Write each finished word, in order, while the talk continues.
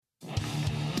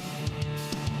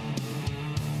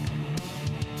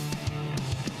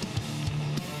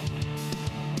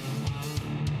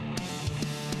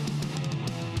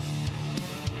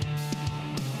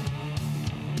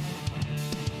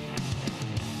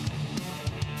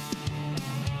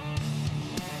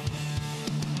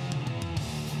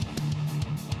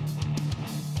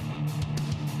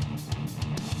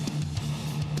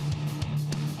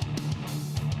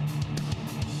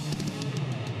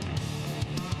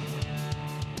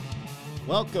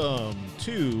Welcome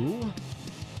to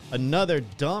another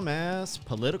dumbass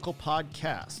political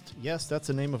podcast. Yes, that's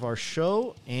the name of our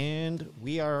show, and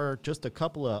we are just a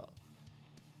couple of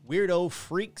weirdo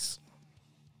freaks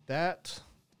that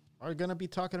are going to be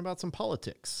talking about some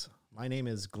politics. My name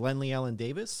is Glenn Lee Allen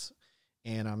Davis,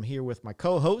 and I'm here with my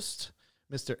co-host,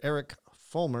 Mr. Eric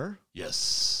Fulmer.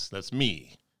 Yes, that's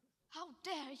me. How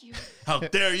dare you? How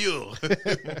dare you?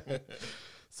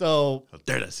 So, How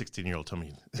dare that 16-year-old tell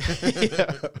me?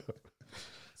 yeah.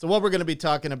 So what we're going to be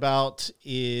talking about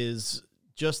is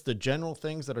just the general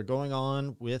things that are going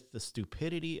on with the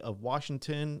stupidity of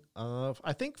Washington.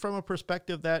 I think from a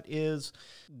perspective that is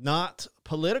not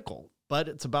political, but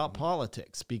it's about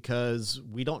politics, because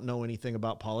we don't know anything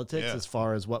about politics as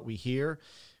far as what we hear.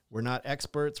 We're not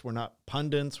experts. We're not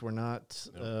pundits. We're not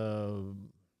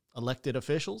elected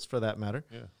officials, for that matter.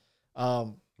 Yeah.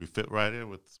 We fit right in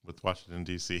with Washington,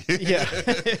 D.C. Yeah.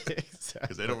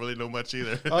 Because they don't really know much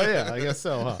either. Oh, yeah, I guess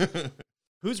so, huh?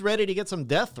 Who's ready to get some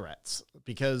death threats?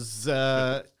 Because,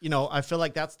 I feel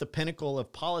like that's the pinnacle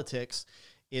of politics,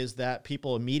 is that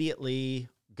people immediately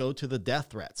go to the death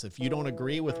threats. If you don't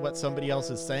agree with what somebody else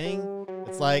is saying,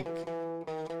 it's like,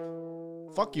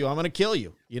 fuck you, I'm going to kill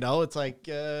you. It's like,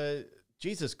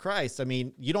 Jesus Christ. I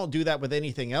mean, you don't do that with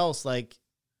anything else. Like,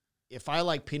 if I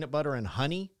like peanut butter and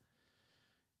honey,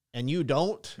 and you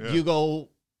don't, you go,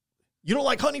 you don't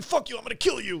like honey? Fuck you. I'm going to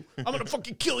kill you. I'm going to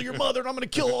fucking kill your mother, and I'm going to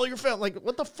kill all your family. Like,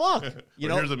 what the fuck?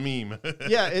 Here's a meme.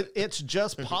 Yeah, it's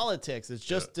just politics. It's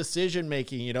just decision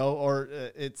making, or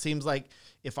it seems like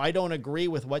if I don't agree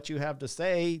with what you have to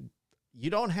say, you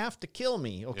don't have to kill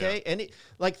me, okay? Yeah.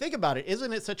 And think about it.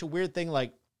 Isn't it such a weird thing?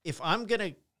 Like, if I'm going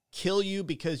to kill you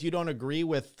because you don't agree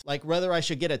with, like, whether I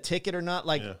should get a ticket or not,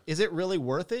 is it really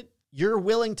worth it? You're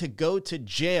willing to go to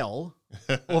jail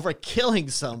over killing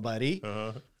somebody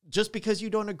just because you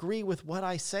don't agree with what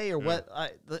I say or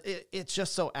it's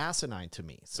just so asinine to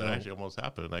me. So that actually almost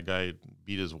happened. That guy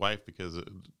beat his wife because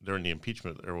during the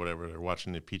impeachment or whatever, they're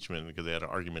watching the impeachment because they had an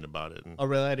argument about it. And, oh,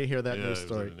 really? I didn't hear that news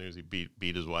story. It was in the news. He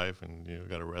beat his wife and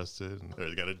got arrested. And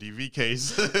he got a DV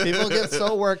case. People get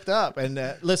so worked up.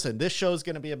 And listen, this show is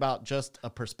going to be about just a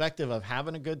perspective of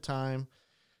having a good time,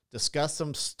 discuss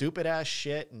some stupid ass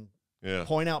shit, and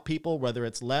point out people, whether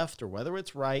it's left or whether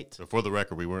it's right. So for the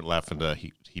record, we weren't laughing that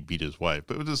he beat his wife,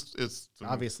 but it's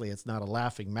obviously it's not a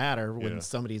laughing matter when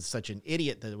somebody's such an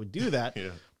idiot that would do that.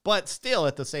 But still,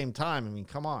 at the same time, I mean,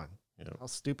 come on. How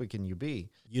stupid can you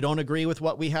be? You don't agree with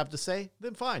what we have to say?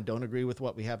 Then fine, don't agree with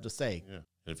what we have to say. Yeah.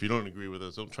 And if you don't agree with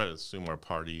us, don't try to assume our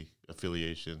party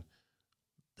affiliation.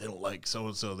 They don't like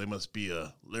so-and-so. They must be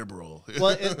a liberal.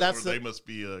 Well, they must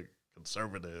be a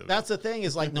conservative. That's the thing,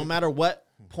 is like, no matter what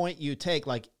point you take,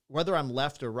 like whether I'm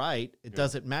left or right, it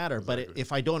doesn't matter. Exactly. But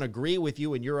if I don't agree with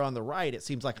you and you're on the right, it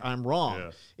seems like I'm wrong.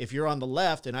 Yeah. If you're on the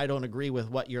left and I don't agree with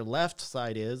what your left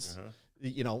side is,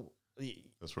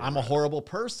 I'm a horrible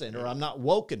person or I'm not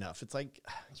woke enough. It's like,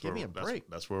 give me a break.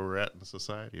 That's where we're at in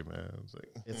society, man.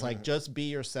 It's like, just be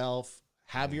yourself,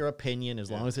 have your opinion as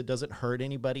long as it doesn't hurt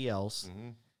anybody else. Mm-hmm.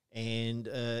 And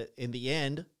in the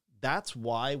end, that's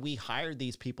why we hired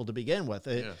these people to begin with.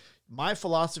 My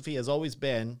philosophy has always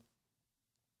been,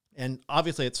 and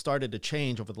obviously it started to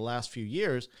change over the last few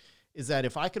years, is that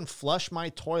if I can flush my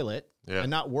toilet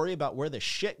and not worry about where the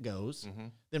shit goes,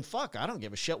 then fuck, I don't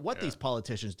give a shit what these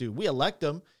politicians do. We elect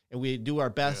them and we do our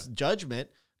best judgment,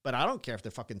 but I don't care if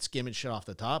they're fucking skimming shit off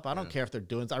the top. I don't care if they're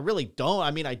doing, I really don't.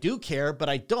 I mean, I do care, but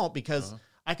I don't, because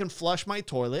I can flush my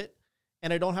toilet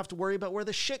and I don't have to worry about where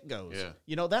the shit goes.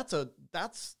 Yeah.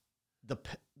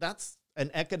 That's an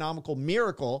economical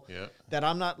miracle that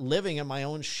I'm not living in my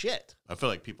own shit. I feel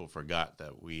like people forgot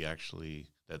that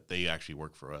they actually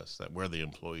work for us, that we're the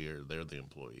employer, they're the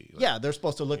employee. They're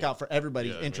supposed to look out for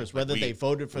everybody's interest, whether they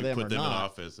voted for them or not. Put them in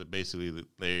office, that basically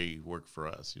they work for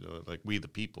us, like we the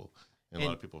people. And a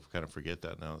lot of people kind of forget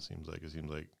that now. It seems like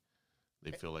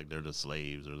they feel like they're the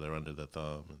slaves or they're under the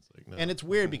thumb. It's like, no. And it's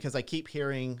weird because I keep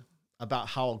hearing about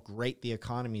how great the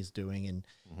economy is doing, and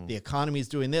the economy is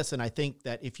doing this. And I think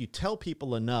that if you tell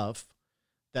people enough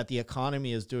that the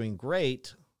economy is doing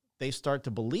great, they start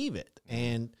to believe it.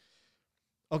 And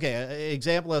okay, an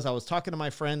example is I was talking to my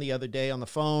friend the other day on the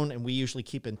phone, and we usually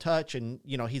keep in touch. And,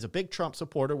 he's a big Trump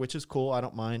supporter, which is cool. I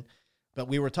don't mind. But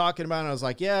we were talking about it, and I was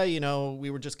like, we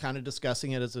were just kind of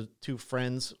discussing it as two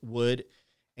friends would.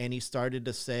 And he started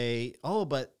to say, oh,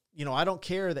 but I don't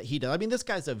care that he does. I mean, this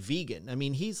guy's a vegan. I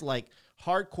mean, he's like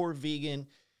hardcore vegan.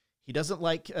 He doesn't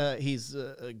like, he's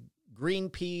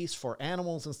Greenpeace for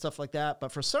animals and stuff like that.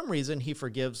 But for some reason, he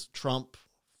forgives Trump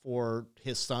for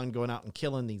his son going out and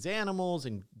killing these animals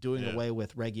and doing away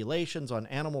with regulations on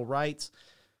animal rights.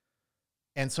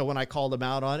 And so when I called him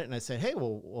out on it and I said, hey,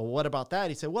 well, what about that?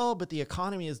 He said, well, but the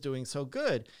economy is doing so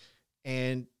good.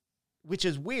 And which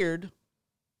is weird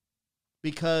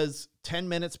because 10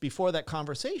 minutes before that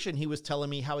conversation, he was telling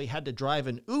me how he had to drive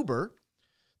an Uber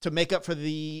to make up for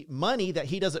the money that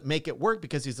he doesn't make at work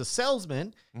because he's a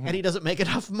salesman and he doesn't make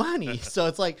enough money. So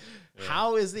it's like,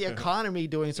 how is the economy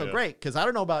doing so great? Because I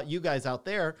don't know about you guys out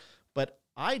there, but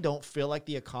I don't feel like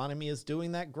the economy is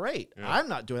doing that great. I'm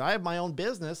not doing. I have my own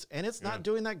business and it's not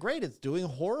doing that great. It's doing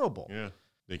horrible. Yeah.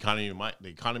 The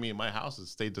economy in my house has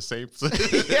stayed the same.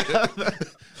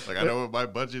 Like I know what my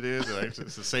budget is, and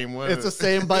it's the same one. It's the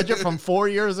same budget from 4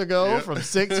 years ago, from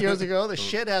 6 years ago. The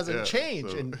shit hasn't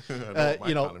changed, and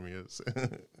economy is.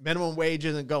 minimum wage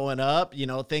isn't going up.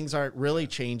 Things aren't really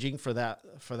changing for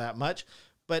that much.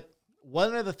 But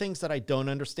one of the things that I don't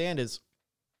understand is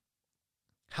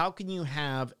how can you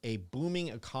have a booming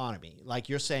economy like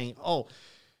you're saying? Oh,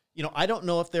 I don't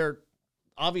know if they're.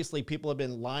 Obviously, people have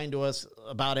been lying to us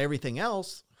about everything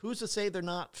else. Who's to say they're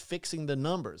not fixing the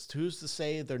numbers? Who's to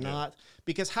say they're not?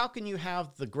 Because how can you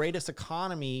have the greatest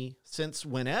economy since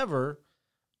whenever,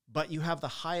 but you have the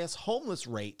highest homeless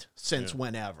rate since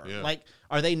whenever? Yeah. Like,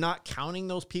 are they not counting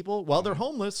those people? Well, they're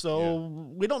homeless, so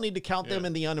we don't need to count them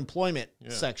in the unemployment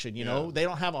section. They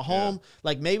don't have a home.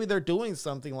 Like, maybe they're doing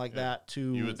something like that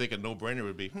to... You would think a no-brainer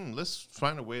would be, let's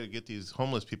find a way to get these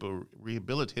homeless people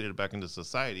rehabilitated back into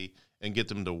society and get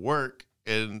them to work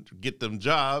and get them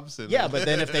jobs. And but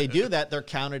then if they do that, they're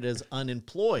counted as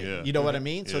unemployed. Yeah. You know what I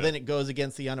mean? So then it goes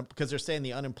against because they're saying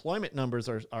the unemployment numbers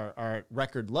are at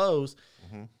record lows,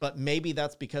 but maybe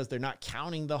that's because they're not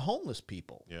counting the homeless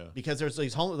people. Yeah. Because there's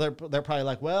these homeless, they're probably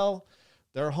like, well,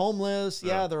 they're homeless.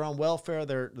 Yeah, they're on welfare.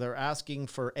 They're asking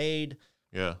for aid.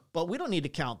 Yeah. But we don't need to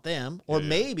count them. Or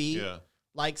maybe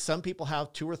like some people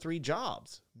have 2 or 3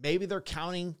 jobs. Maybe they're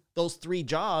counting those 3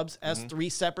 jobs as 3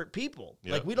 separate people.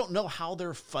 Yeah. Like we don't know how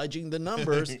they're fudging the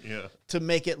numbers to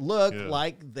make it look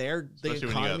like the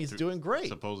economy's doing great.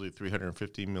 Supposedly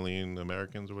 350 million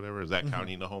Americans or whatever. Is that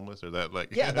counting the homeless or that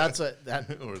like? Yeah, that's or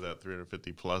that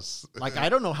 350 plus. Like I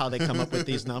don't know how they come up with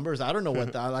these numbers. I don't know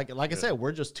what like I said,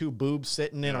 we're just 2 boobs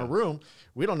sitting in a room.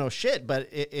 We don't know shit, but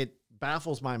it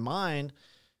baffles my mind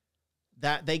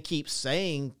that they keep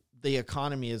saying the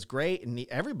economy is great and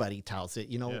everybody touts it,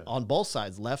 on both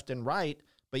sides, left and right.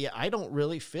 But yeah, I don't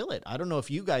really feel it. I don't know if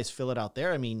you guys feel it out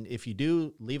there. I mean, if you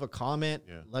do, leave a comment.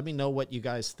 Yeah. Let me know what you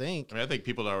guys think. I mean, I think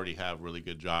people that already have really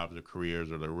good jobs or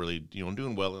careers or they're really,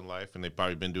 doing well in life, and they've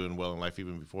probably been doing well in life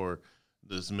even before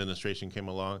this administration came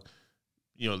along.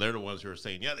 They're the ones who are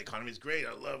saying, yeah, the economy's great.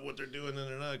 I love what they're doing. And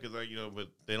they're not because, but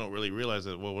they don't really realize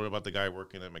that, well, what about the guy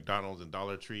working at McDonald's and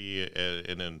Dollar Tree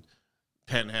and then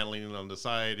panhandling on the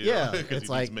side, because he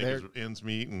needs to make his ends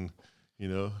meet, and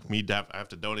me I have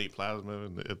to donate plasma,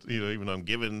 and even though I'm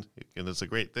giving, and it's a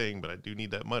great thing, but I do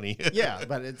need that money.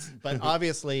 but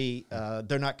obviously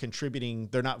they're not contributing,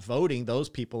 they're not voting. Those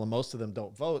people, and most of them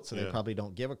don't vote, so they probably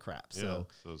don't give a crap. So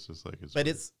it's just like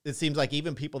it seems like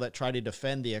even people that try to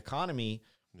defend the economy,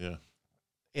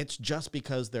 it's just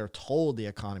because they're told the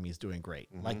economy is doing great.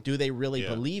 Like, do they really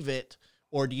believe it?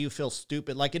 Or do you feel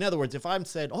stupid? Like, in other words, if I'm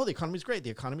said, oh, the economy's great, the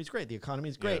economy's great, the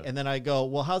economy's great. And then I go,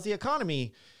 well, how's the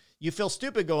economy? You feel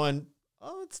stupid going,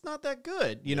 oh, it's not that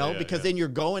good, because then you're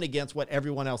going against what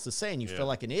everyone else is saying. You feel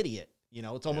like an idiot.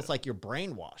 It's almost like you're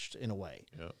brainwashed in a way.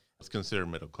 Yeah. It's considered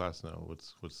middle class now.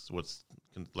 What's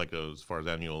like as far as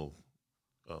annual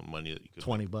money that you could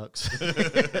 $20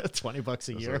 $20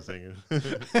 a year. That's what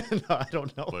I'm thinking. No, I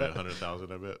don't know. Probably 100,000,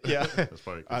 I bet. Yeah, that's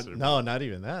probably considered. No, not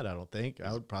even that. I don't think.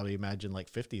 I would probably imagine like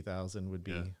 50,000 would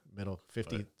be middle.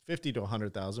 50 to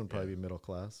 100,000 would probably be middle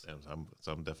class. Damn,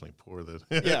 so I'm definitely poor then.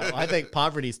 I think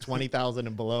poverty's 20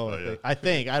 and below. I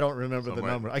think. I don't remember the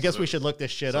number. I guess we should look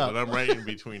this shit up. But I'm right in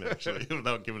between actually,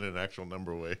 without giving an actual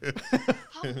number away.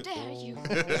 How dare you?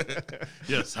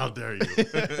 Yes, how dare you?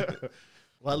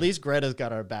 Well, at least Greta's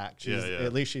got our back.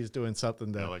 At least she's doing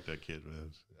something there. I like that kid,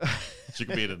 man. She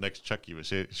could be in the next Chucky, but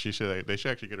they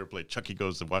should actually get her to play Chucky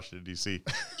Goes to Washington, D.C.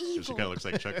 She kind of looks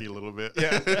like Chucky a little bit.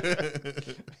 Yeah,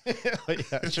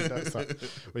 she does. Well,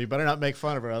 you better not make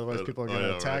fun of her, otherwise people are going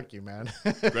to attack you, man.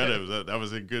 Greta, that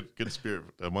was in good spirit.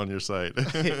 I'm on your side.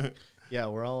 Yeah,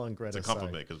 we're all on Greta's side. It's a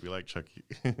compliment because we like Chucky.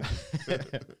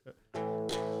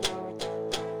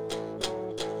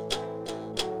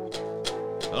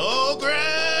 Oh,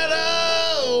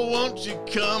 Greta, won't you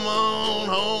come on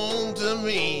home to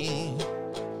me?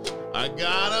 I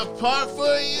got a part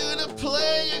for you to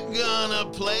play. You're gonna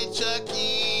play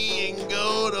Chucky and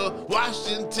go to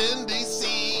Washington,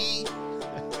 D.C.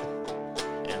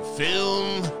 and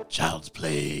film Child's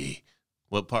Play.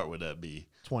 What part would that be?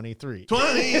 23.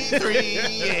 23,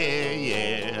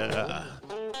 yeah.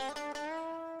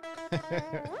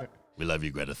 We love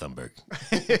you, Greta Thunberg.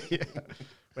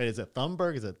 Wait, is it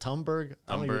Thunberg? Is it Thunberg?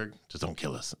 Thunberg, just don't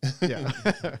kill us. Yeah.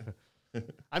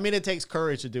 I mean, it takes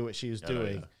courage to do what she's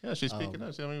doing. Yeah, she's speaking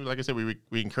up. I mean, like I said, we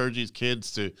encourage these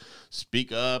kids to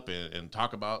speak up and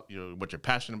talk about, you know, what you're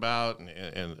passionate about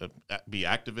and be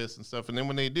activists and stuff. And then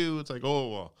when they do, it's like, oh,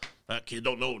 well, that kid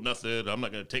don't know nothing. I'm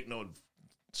not going to take no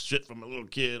shit from a little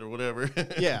kid or whatever.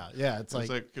 Yeah. It's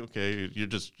like, okay,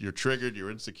 you're triggered.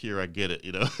 You're insecure. I get it,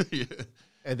 you know? Yeah.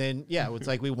 And then, it's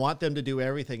like we want them to do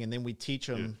everything, and then we teach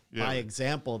them by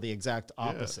example the exact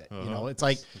opposite. You know, it's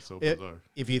like it's so bizarre.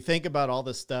 If you think about all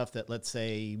the stuff that, let's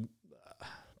say,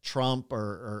 Trump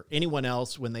or anyone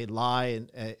else, when they lie, and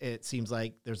it seems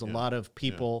like there's a lot of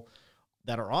people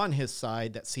that are on his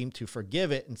side that seem to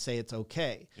forgive it and say it's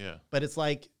okay. Yeah. But it's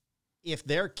like if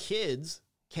their kids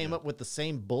came up with the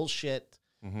same bullshit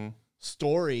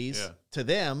stories to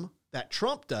them that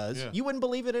Trump does, you wouldn't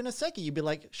believe it in a second. You'd be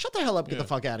like, shut the hell up, get the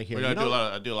fuck out of here. Well,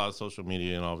 I do a lot of social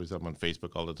media, and obviously I'm on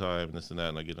Facebook all the time, and this and that,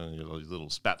 and I get on all these little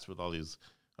spats with all these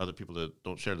other people that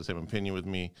don't share the same opinion with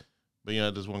me. But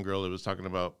there's one girl that was talking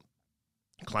about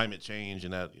climate change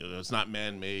and that it's not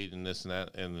man-made and this and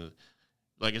that, and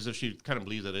like as if she kind of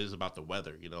believes that it is about the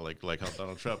weather, like how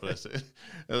Donald Trump. And I said,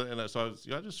 so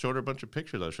I just showed her a bunch of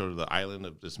pictures. I showed her the island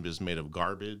of this is made of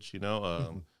garbage,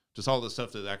 just all the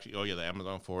stuff that actually, the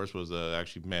Amazon forest was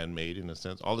actually man-made in a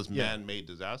sense. All this man-made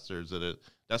disasters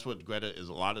that's what Greta is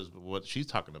what she's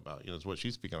talking about. It's what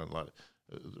she's speaking on a lot.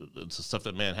 It's the stuff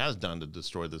that man has done to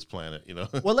destroy this planet.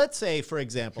 Well, let's say, for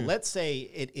example, let's say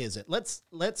it isn't. Let's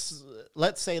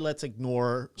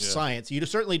ignore science. You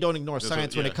certainly don't ignore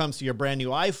science when it comes to your brand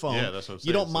new iPhone. Yeah, that's what I'm saying.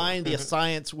 You don't mind the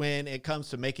science when it comes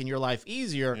to making your life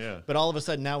easier. Yeah. But all of a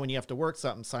sudden now when you have to work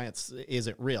something, science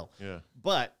isn't real. Yeah.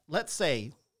 But let's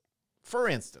say, for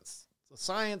instance,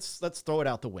 science, let's throw it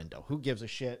out the window. Who gives a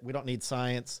shit? We don't need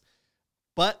science.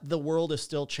 But the world is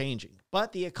still changing.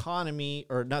 But the economy,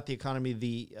 or not the economy,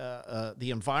 the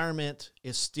environment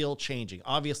is still changing.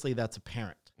 Obviously, that's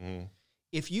apparent. Mm.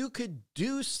 If you could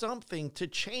do something to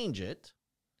change it,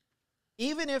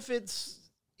 even if it's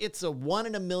a 1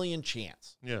 in a million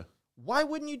chance, why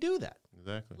wouldn't you do that?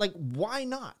 Exactly. Like, why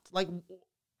not? Like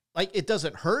it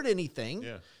doesn't hurt anything.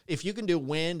 Yeah. If you can do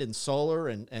wind and solar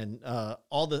and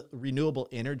all the renewable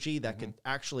energy that could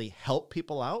actually help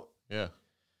people out. Yeah.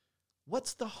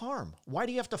 What's the harm? Why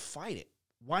do you have to fight it?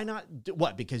 Why not do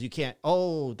what? Because you can't.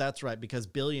 Oh, that's right. Because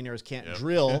billionaires can't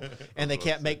drill and they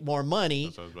can't make more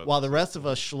money while the rest of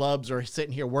us schlubs are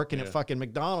sitting here working at fucking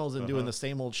McDonald's and doing the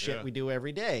same old shit we do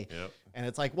every day. Yep. And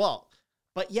it's like, well,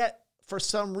 but yet for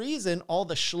some reason, all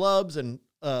the schlubs and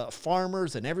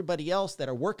farmers and everybody else that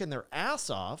are working their ass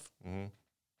off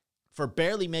for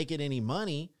barely making any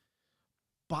money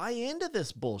buy into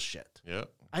this bullshit. Yeah.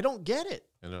 I don't get it.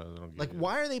 I don't get Like, it.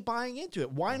 why are they buying into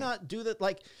it? Why not do that?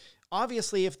 Like,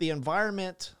 obviously, if the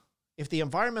environmental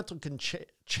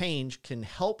change can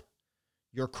help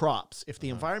your crops, if the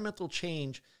environmental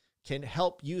change can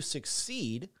help you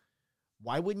succeed,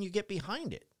 why wouldn't you get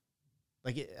behind it?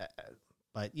 Like,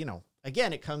 but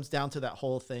again, it comes down to that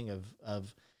whole thing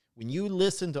of when you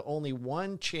listen to only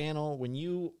one channel, when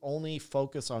you only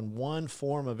focus on one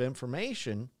form of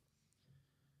information,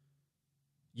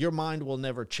 your mind will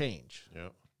never change. Yeah.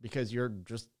 Because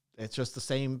it's just the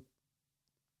same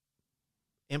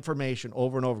information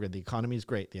over and over again. The economy is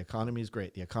great. The economy is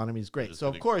great. The economy is great. So,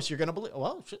 of course, you're going to believe,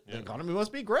 well, shit, the economy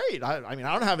must be great. I mean,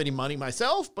 I don't have any money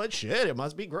myself, but shit, it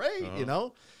must be great,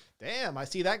 Damn, I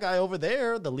see that guy over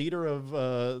there, the leader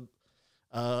of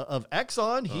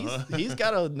Exxon. He's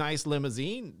got a nice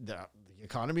limousine. The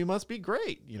economy must be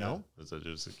great, So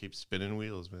just keep spinning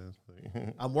wheels,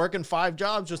 man. I'm working 5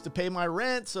 jobs just to pay my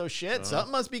rent, so shit,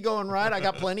 something must be going right. I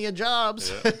got plenty of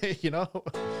jobs,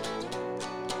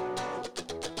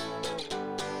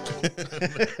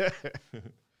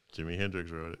 Jimi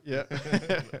Hendrix wrote it. Yeah.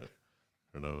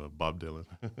 Or no, Bob Dylan.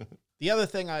 The other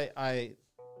thing I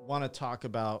want to talk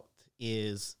about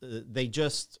is they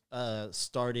just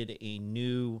started a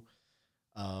new,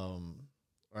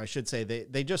 or I should say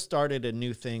they just started a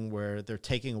new thing where they're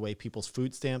taking away people's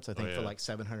food stamps, I think for like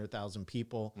 700,000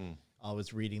 people. I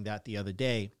was reading that the other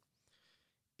day.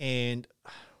 And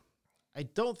I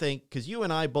don't think, because you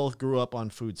and I both grew up on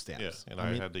food stamps. Yeah, and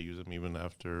I had to use them even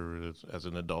after as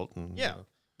an adult. And,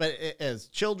 But as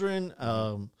children,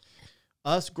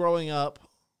 us growing up,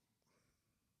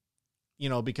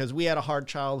 because we had a hard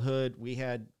childhood, we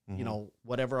had,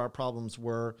 whatever our problems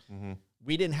were,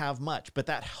 we didn't have much, but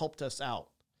that helped us out.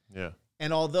 Yeah.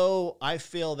 And although I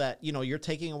feel that, you're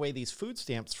taking away these food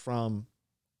stamps from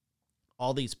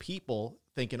all these people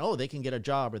thinking, oh, they can get a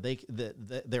job or they're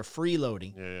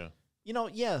freeloading. Yeah. You know,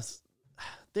 yes,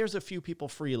 there's a few people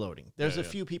freeloading. There's a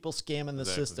few people scamming the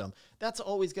system. That's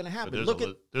always going to happen.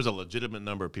 There's a legitimate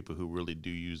number of people who really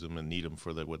do use them and need them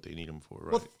for what they need them for,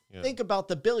 right? Well, think about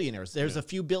the billionaires. There's a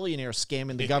few billionaires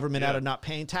scamming the government out of not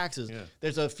paying taxes. Yeah.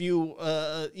 There's a few,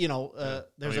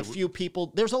 there's a few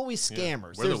people. There's always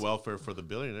scammers. We're the welfare for the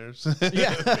billionaires. We're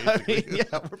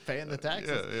paying the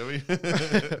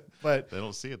taxes. But they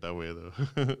don't see it that way,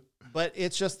 though. But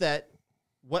it's just that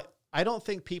I don't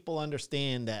think people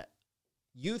understand that.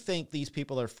 You think these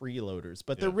people are freeloaders,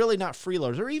 but they're really not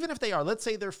freeloaders. Or even if they are, let's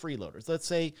say they're freeloaders. Let's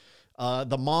say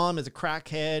the mom is a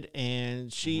crackhead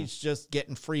and she's just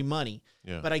getting free money.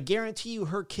 Yeah. But I guarantee you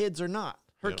her kids are not.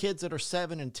 Her kids that are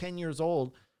 7 and 10 years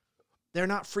old, they're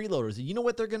not freeloaders. And you know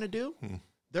what they're going to do?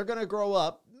 They're going to grow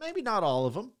up, maybe not all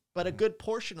of them, but a good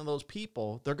portion of those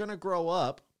people, they're going to grow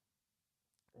up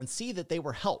and see that they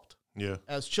were helped. Yeah.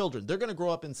 As children, they're going to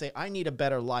grow up and say, I need a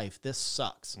better life. This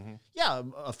sucks. Yeah.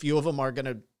 A few of them are going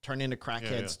to turn into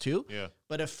crackheads too. Yeah.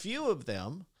 But a few of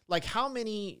them, like how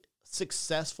many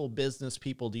successful business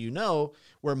people do you know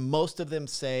where most of them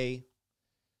say,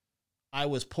 I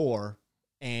was poor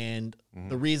and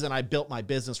the reason I built my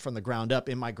business from the ground up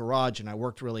in my garage and I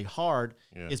worked really hard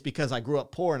is because I grew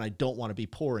up poor and I don't want to be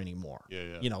poor anymore.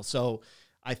 Yeah. You know, so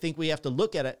I think we have to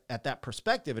look at it at that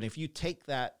perspective. And if you take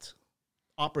that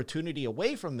opportunity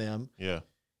away from them,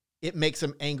 it makes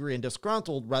them angry and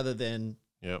disgruntled rather than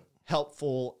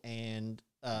helpful and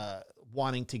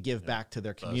wanting to give back to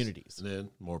their communities. And then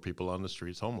more people on the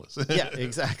streets homeless. Yeah,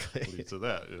 exactly. Leads to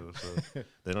that. So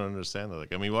they don't understand that.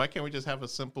 Like, I mean, why can't we just have a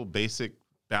simple, basic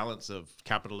balance of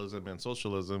capitalism and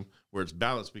socialism where it's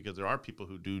balanced? Because there are people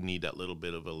who do need that little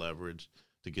bit of a leverage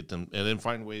to get them, and then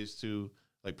find ways to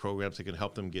like programs that can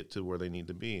help them get to where they need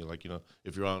to be. Like,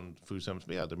 if you're on food stamps,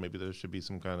 there should be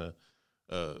some kind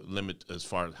of limit as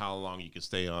far as how long you can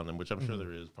stay on them, which I'm sure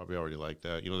there is probably already like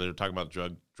that. They're talking about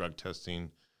drug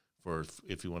testing for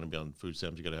if you want to be on food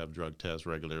stamps, you got to have drug tests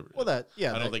regular. Well, I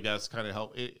don't think that's kind of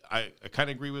help. I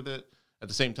kind of agree with it. At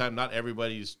the same time, not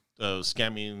everybody's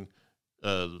scamming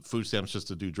food stamps just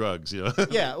to do drugs,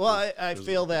 Yeah, well, I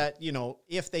feel that,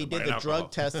 if they did the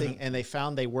drug testing and they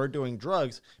found they were doing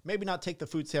drugs, maybe not take the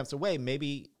food stamps away,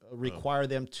 maybe require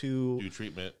them to do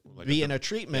treatment, be in a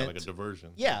treatment. Yeah, like a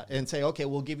diversion. Yeah, and say, okay,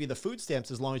 we'll give you the food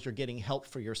stamps as long as you're getting help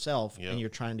for yourself and you're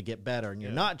trying to get better and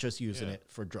you're not just using it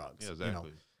for drugs. Yeah,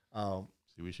 exactly.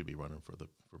 See, we should be running for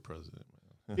president,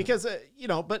 man. Because,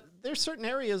 but there's certain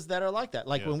areas that are like that.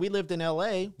 Like when we lived in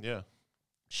L.A.,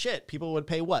 shit, people would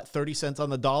pay what, 30 cents on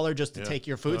the dollar just to take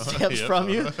your food stamps from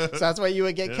you. So that's why you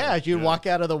would get cash. You'd walk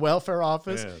out of the welfare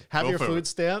office, have your food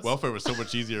stamps. Welfare was so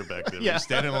much easier back then. You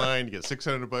stand in line, you get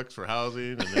 $600 for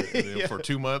housing, and then for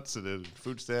 2 months, and then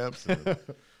food stamps. And then,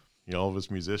 all of us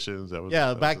musicians.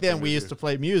 Back then we used to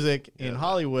play music in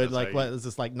Hollywood. Like what is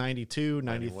this, like 92,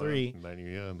 93?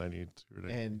 92.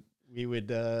 And we would,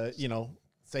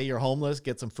 say you're homeless,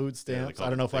 get some food stamps. I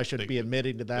don't know if I should be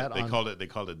admitting to that. They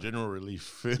called it general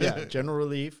relief. Yeah, general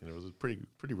relief. And it was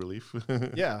pretty relief.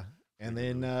 Yeah, and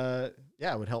then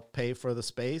it would help pay for the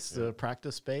space, the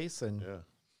practice space, and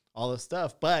all this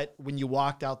stuff. But when you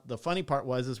walked out, the funny part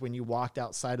is when you walked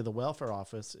outside of the welfare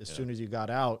office, as soon as you got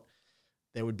out,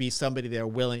 there would be somebody there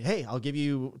willing. Hey, I'll give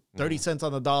you 30 cents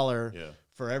on the dollar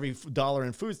for every dollar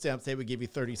in food stamps. They would give you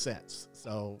 30 cents.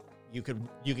 So you could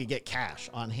get cash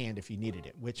on hand if you needed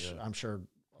it, which I'm sure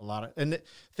a lot of, and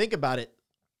think about it.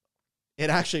 It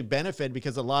actually benefited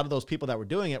because a lot of those people that were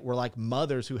doing it were like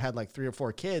mothers who had like 3 or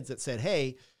 4 kids that said,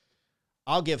 hey,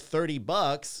 I'll give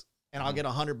 $30 and I'll get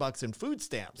 $100 in food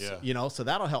stamps, so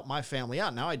that'll help my family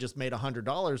out. Now I just made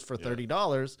 $100 for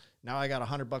 $30. Now I got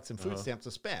 $100 in food stamps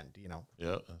to spend,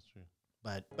 Yeah, that's true.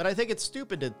 But I think it's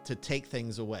stupid to take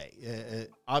things away.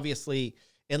 Obviously,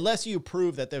 unless you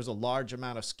prove that there's a large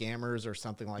amount of scammers or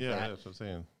something like that. Yeah, that's what I'm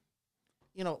saying.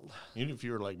 Even if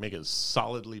you're like make it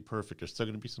solidly perfect, there's still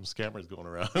going to be some scammers going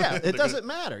around. Yeah, it doesn't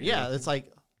matter. Yeah, it's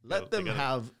like let them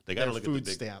have their food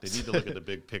stamps. They need to look at the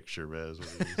big picture, Rez.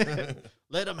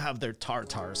 Let them have their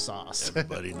tartar sauce.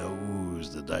 Everybody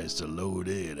knows the dice are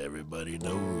loaded. Everybody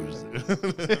knows.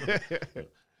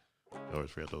 I always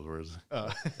forget those words.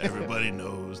 Everybody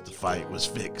knows the fight was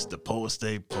fixed. The poor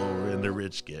stay poor and the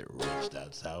rich get rich.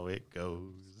 That's how it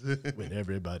goes. When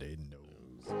everybody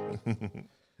knows.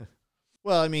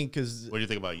 Well, I mean, because what do you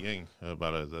think about Yang?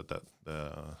 About I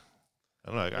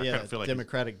don't know. I kind of feel like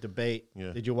Democratic debate.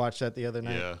 Yeah. Did you watch that the other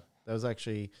night? Yeah, that was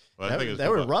actually they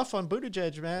were rough on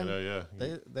Buttigieg, man.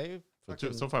 They.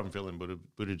 So far, I'm feeling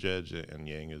Buttigieg and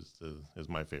Yang is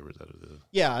my favorites out of the.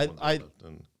 Yeah,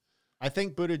 I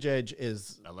think Buttigieg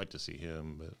is I'd like to see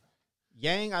him, but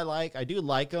Yang. I do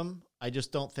like him. I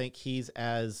just don't think he's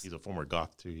as. he's a former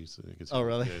goth too. Oh,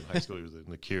 really? Yeah, in high school, he was in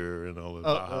The Cure and all the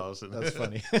Oh, Bauhaus. And that's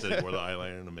funny. Said he wore the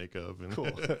eyeliner and the makeup. And Cool.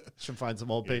 Should find some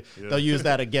old people. yeah. They'll use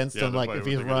that against Yeah, him, like that's if what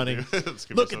he's they're gonna running. do. It's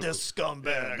gonna be Look so at this cool. scumbag.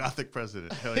 Yeah, Gothic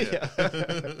president. Hell yeah.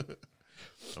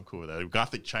 I'm cool with that.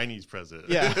 Gothic Chinese president.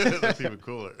 Yeah. That's even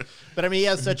cooler. But I mean, he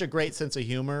has such a great sense of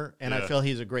humor, and I Yeah. feel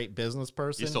he's a great business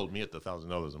person. He sold me at the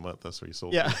 $1,000 a month. That's what he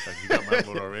sold Yeah. me. Like, you got my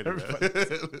vote already.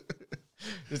 Man.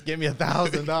 Just give me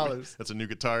 $1,000. That's a new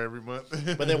guitar every month.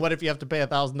 But then what if you have to pay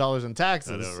 $1,000 in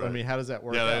taxes? I know, right? mean, how does that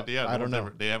work Yeah, out? yeah. I don't know.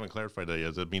 They haven't clarified that yet.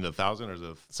 Does it mean 1,000 or is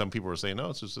it, some people are saying no?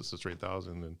 It's just a straight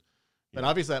 1,000. And But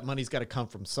obviously, that money's got to come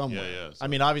from somewhere. Yeah, yeah, I so-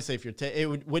 mean, obviously, if you're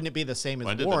wouldn't it be the same Well,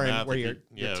 I as did the Warren, math, where if you're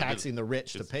you- yeah, taxing the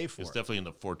rich to pay for it's it? definitely in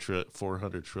the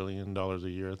 $400 trillion a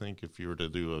year. I think if you were to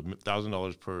do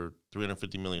 $1,000 per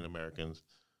 350 million Americans,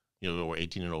 or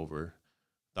 18 and over,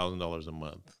 $1,000 a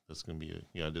month. That's gonna be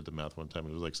I did the math one time.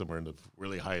 It was like somewhere in the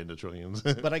really high in the trillions.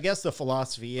 But I guess the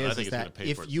philosophy I is think it's that gonna pay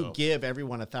if for you itself. give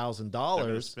everyone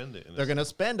 $1,000, spend it. and they're it's- going to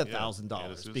spend yeah,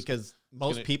 $1,000 it's because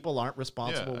most gonna- people aren't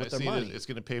responsible I with their see money. It's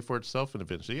going to pay for itself, and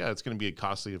eventually, it's going to be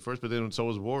costly at first. But then so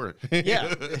is war.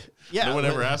 Yeah. Yeah. No one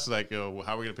ever but- asks how are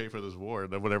we going to pay for this war?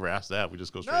 No one ever asks that. We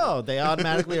just go straight. No, they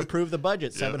automatically approve the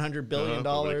budget, Yeah. $700 billion.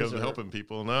 But when it comes to or- helping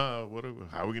people, how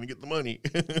are we going to get the money?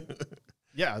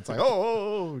 Yeah, it's like,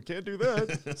 can't do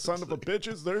that. Son of a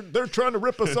bitches, they're trying to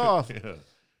rip us off. Yeah.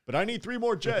 But I need 3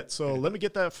 more jets, so let me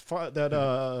get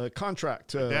that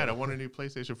contract. Dad, I want a new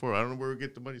PlayStation 4. I don't know where we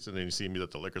get the money. So then you see me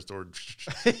at the liquor store.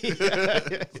 Yeah.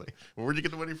 It's like, well, where'd you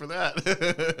get the money for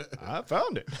that? I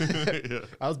found it. Yeah.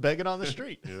 I was begging on the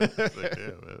street. Yeah. It's like,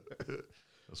 man.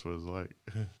 That's what it's like.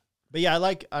 But yeah,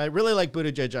 I really like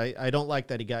Buttigieg. I don't like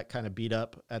that he got kind of beat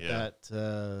up at Yeah.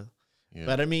 that. Yeah.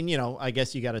 But I mean, I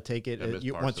guess you got to take it. Yeah, Miss Once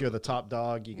you're Parson. the top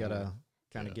dog, you got to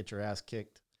kind of Yeah. get your ass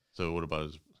kicked. So what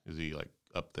about is he like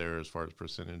up there as far as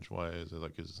percentage wise?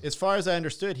 Like As far as I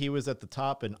understood, he was at the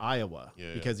top in Iowa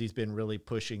Yeah, because he's been really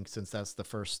pushing since that's the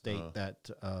first state that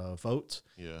votes,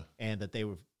 yeah. and that they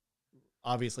were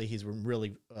obviously he's been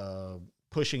really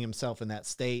pushing himself in that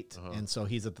state, and so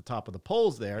he's at the top of the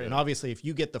polls there. And Yeah. obviously, if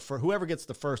you get whoever gets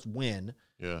the first win,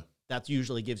 Yeah. that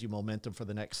usually gives you momentum for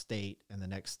the next state and the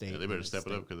next state. Yeah, they and better the step it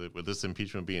state. up because with this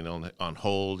impeachment being on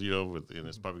hold, and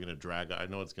it's probably going to drag. I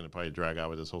know it's going to probably drag out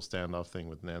with this whole standoff thing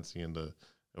with Nancy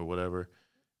or whatever,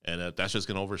 and that's just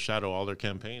going to overshadow all their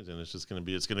campaigns, and it's going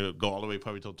to go all the way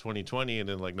probably till 2020, and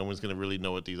then like no one's going to really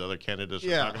know what these other candidates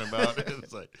Yeah. are talking about.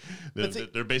 It's like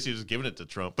they're basically just giving it to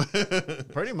Trump.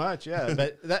 Pretty much, yeah.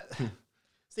 But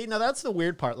see, now that's the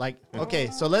weird part. Like, okay,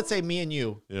 so let's say me and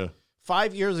you. Yeah,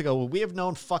 5 years ago, would we have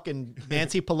known fucking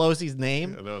Nancy Pelosi's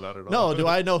name? no, not at all. No, do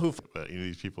I know who? But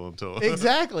these people until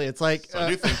Exactly. It's like, So I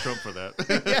do thank Trump for that.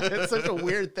 yeah, it's such a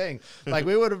weird thing. Like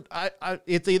we would have,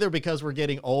 it's either because we're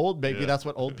getting old, maybe Yeah. that's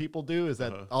what old people do, is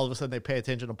that all of a sudden they pay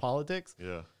attention to politics.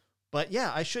 Yeah, But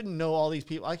yeah, I shouldn't know all these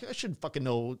people. I shouldn't fucking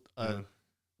know Yeah.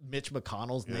 Mitch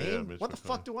McConnell's Yeah, name. Mitch What the McConnell.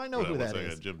 fuck do I know Well, who was that like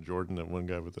is? Jim Jordan, that one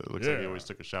guy with the looks like he always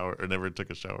took a shower or never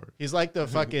took a shower. He's like the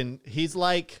fucking, he's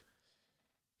like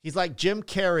Jim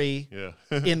Carrey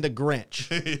Yeah, in The Grinch.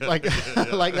 Yeah, Like, yeah.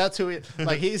 like that's who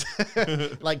he's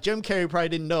like Jim Carrey probably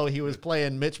didn't know he was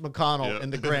playing Mitch McConnell Yeah. in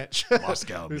The Grinch.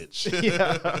 Moscow Mitch.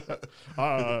 Yeah.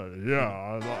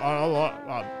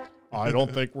 I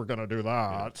don't think we're gonna do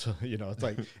that. It's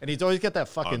like, and he's always got that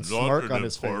fucking smirk on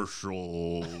his face.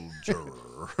 Impartial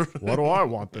juror. What do I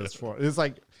want this for? It's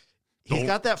like he's Don't-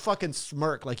 got that fucking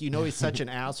smirk, like he's such an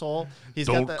asshole. He's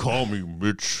Don't got that. call me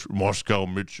Moscow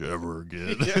Mitch ever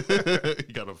again.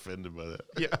 He got offended by that.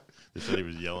 Yeah, They said he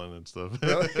was yelling and stuff.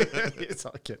 it's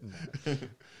all kidding.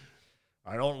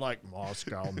 I don't like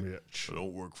Moscow Mitch. I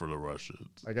don't work for the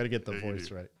Russians. I got to get the voice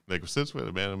right. Like since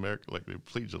when, man, America, like they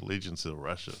pledge allegiance to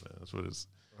Russia, man. That's what it's.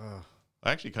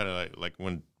 I actually kind of like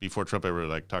when before Trump ever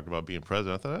like talked about being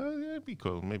president, I thought, yeah, it'd be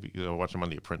cool. Maybe watch him on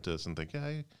The Apprentice and think, yeah,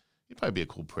 he'd probably be a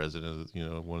cool president,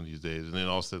 one of these days. And then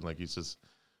all of a sudden, like he's just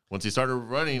once he started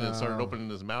running and started opening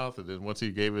his mouth, and then once he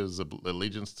gave his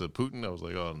allegiance to Putin, I was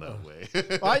like, oh no way.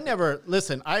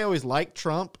 Well, I always liked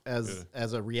Trump as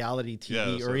a reality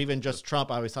TV Yeah, or even just Trump.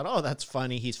 I always thought, oh, that's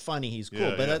funny. He's funny. He's cool.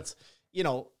 Yeah, but yeah. that's,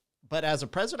 but as a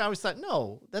president, I always thought,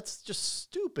 no, that's just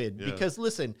stupid. Yeah. Because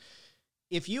listen,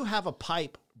 if you have a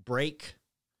pipe break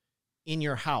in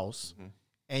your house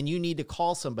and you need to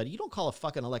call somebody, you don't call a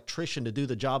fucking electrician to do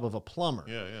the job of a plumber.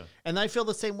 Yeah. And I feel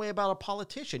the same way about a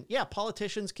politician. Yeah,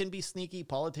 politicians can be sneaky.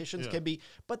 Politicians Yeah. can be,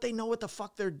 but they know what the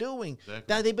fuck they're doing. Exactly.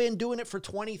 That they've been doing it for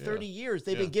 20, 30 years.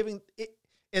 They've Yeah. been giving it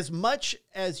as much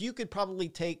as you could probably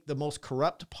take the most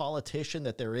corrupt politician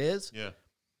that there is Yeah.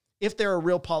 if they're a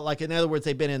real like in other words,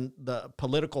 they've been in the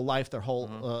political life their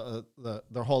whole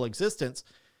their whole existence,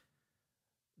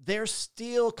 they're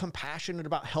still compassionate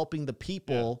about helping the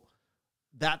people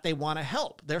that they want to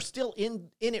help. They're still in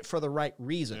it for the right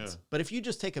reasons. Yeah. But if you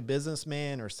just take a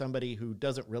businessman or somebody who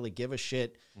doesn't really give a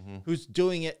shit, who's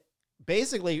doing it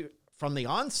basically from the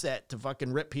onset to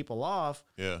fucking rip people off,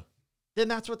 then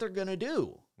that's what they're going to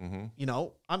do. You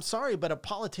know, I'm sorry, but a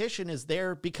politician is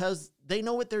there because they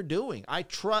know what they're doing. I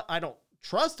don't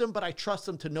trust them, but I trust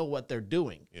them to know what they're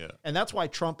doing. Yeah. And that's why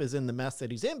Trump is in the mess that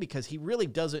he's in, because he really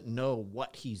doesn't know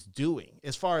what he's doing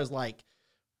as far as like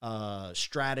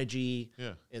strategy,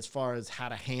 as far as how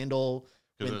to handle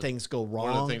when things go wrong.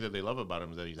 One of the things that they love about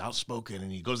him is that he's outspoken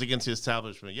and he goes against the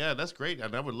establishment. Yeah, that's great.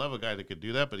 And I would love a guy that could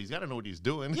do that, but he's got to know what he's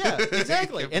doing. Yeah,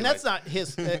 exactly. And that's not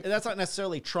that's not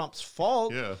necessarily Trump's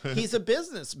fault. Yeah. He's a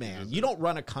businessman. You don't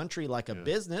run a country like a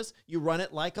business. You run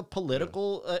it like a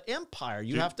political empire.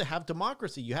 You have to have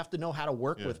democracy. You have to know how to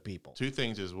work with people. Two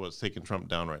things is what's taking Trump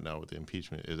down right now with the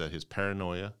impeachment is that his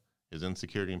paranoia, his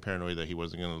insecurity and paranoia that he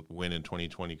wasn't going to win in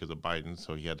 2020 because of Biden,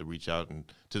 so he had to reach out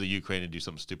to the Ukraine and do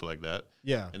something stupid like that.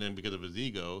 Yeah. And then because of his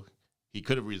ego, he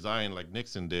could have resigned like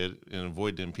Nixon did and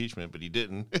avoid the impeachment, but he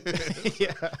didn't.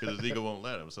 Yeah. Because his ego won't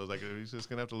let him. So it's like he's just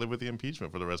going to have to live with the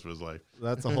impeachment for the rest of his life.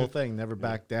 That's the whole thing. Never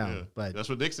back down. Yeah. But that's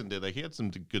what Nixon did. Like he had some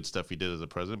good stuff he did as a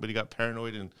president, but he got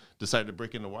paranoid and decided to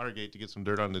break into Watergate to get some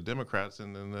dirt on the Democrats,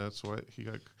 and then that's why he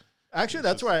got. Actually,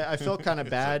 that's where I feel kind of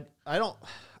bad.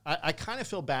 I kind of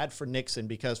feel bad for Nixon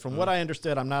because from what I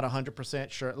understood, I'm not 100%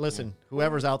 sure. Listen,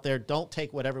 whoever's out there, don't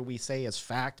take whatever we say as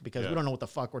fact because we don't know what the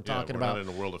fuck we're talking about. We're not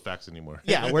in a world of facts anymore.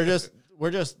 Yeah, we're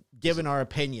just giving our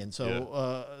opinion.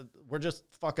 So we're just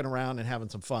fucking around and having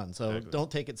some fun. So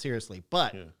don't take it seriously.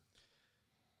 But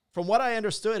from what I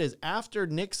understood is after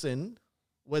Nixon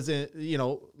was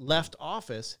left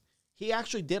office, he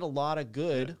actually did a lot of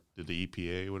good. Did the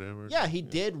EPA, whatever? Yeah, he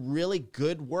did really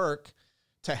good work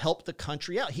to help the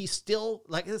country out. He's still,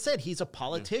 like I said, he's a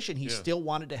politician. He still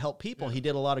wanted to help people. He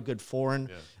did a lot of good foreign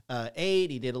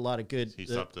aid. He did a lot of good. He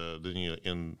stopped, didn't he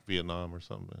end Vietnam or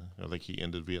something? I think he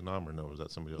ended Vietnam, or no? Was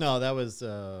that somebody else? No, that was,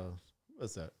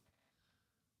 what's that?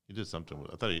 He did something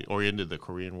with, I thought he ended the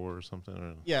Korean War or something.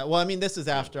 Or, yeah, well, I mean, this is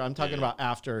after. I'm talking about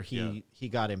after he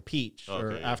got impeached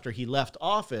or after he left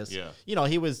office. Yeah. You know,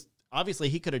 he was. Obviously,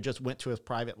 he could have just went to his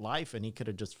private life and he could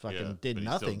have just fucking did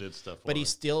nothing. Still did stuff but he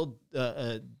still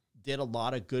did a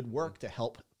lot of good work to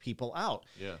help people out.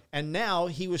 Yeah. And now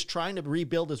he was trying to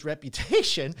rebuild his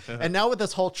reputation. And now with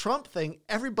this whole Trump thing,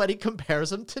 everybody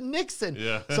compares him to Nixon.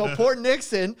 Yeah. So poor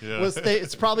Nixon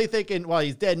it's probably thinking, well,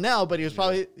 he's dead now, but he's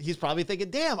probably thinking,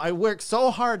 damn, I worked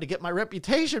so hard to get my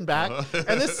reputation back.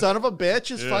 And this son of a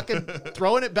bitch is fucking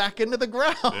throwing it back into the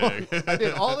ground. I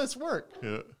did all this work.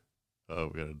 Yeah. Oh,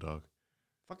 we got a dog.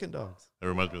 Fucking dogs. That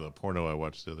reminds me of the porno I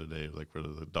watched the other day. Like where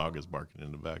the dog is barking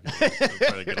in the back. I'm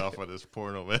trying to get off on this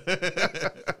porno, man.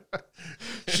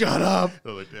 Shut up. I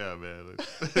was like, yeah, man.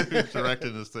 Who's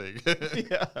directing this thing?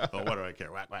 Yeah. Oh, what do I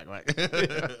care? Whack, whack, whack.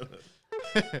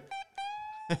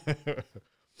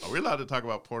 Are we allowed to talk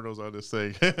about pornos on this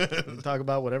thing? We can talk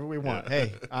about whatever we want.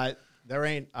 Hey,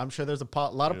 I'm sure there's a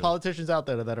lot of politicians out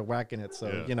there that are whacking it.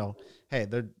 So, hey,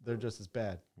 they're just as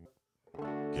bad.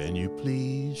 Can you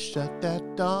please shut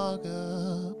that dog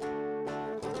up,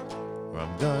 or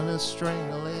I'm gonna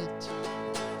strangle it.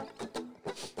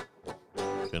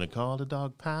 Gonna call the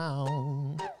dog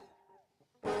pound.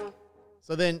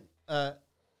 So then, so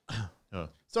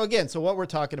what we're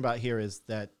talking about here is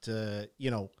that,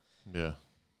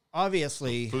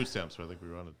 obviously, food stamps. I think we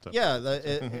were on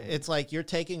it. It's like you're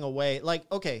taking away, like,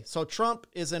 okay, so Trump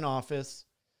is in office,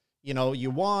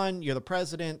 you won, you're the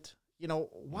president.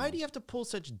 Why do you have to pull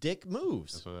such dick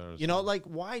moves? Like,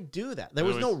 why do that? There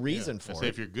was no reason for it.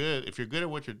 If you're good at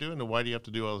what you're doing, then why do you have to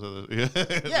do all this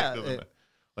other? Yeah.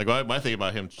 Like my thing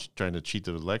about him trying to cheat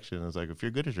the election is like, if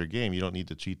you're good at your game, you don't need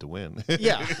to cheat to win.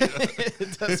 Yeah,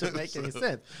 it doesn't make any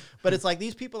sense. But it's like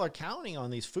these people are counting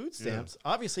on these food stamps.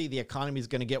 Yeah. Obviously, the economy is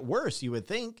going to get worse, you would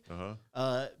think,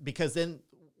 because then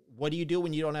what do you do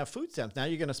when you don't have food stamps? Now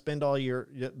you're going to spend all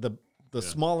the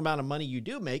small amount of money you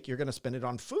do make, you're going to spend it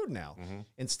on food now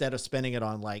instead of spending it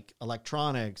on like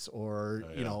electronics or,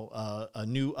 a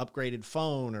new upgraded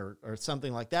phone or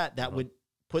something like that. That would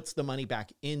puts the money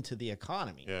back into the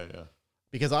economy. Yeah, yeah.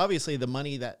 Because obviously the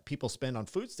money that people spend on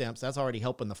food stamps, that's already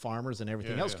helping the farmers and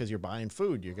everything else because you're buying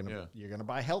food. You're gonna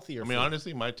buy healthier food.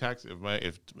 Honestly, my tax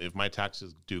if my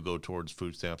taxes do go towards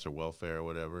food stamps or welfare or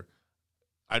whatever,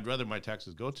 I'd rather my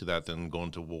taxes go to that than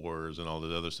going to wars and all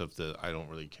the other stuff that I don't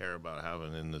really care about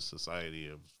having in this society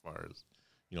as far as,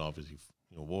 obviously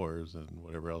wars and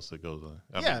whatever else that goes on.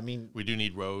 I mean, we do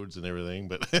need roads and everything,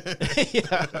 but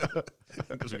yeah.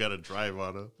 because we got to drive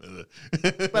on them.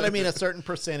 But I mean, a certain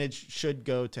percentage should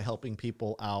go to helping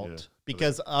people out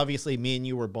because obviously me and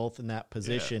you were both in that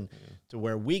position to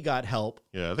where we got help.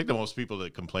 Yeah, I think the most people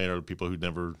that complain are the people who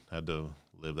never had to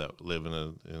live in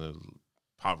a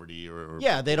poverty or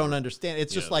they don't understand.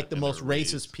 It's just like the most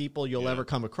racist people you'll ever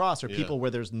come across are people where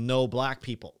there's no black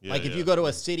people. Like if you go to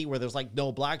a city where there's like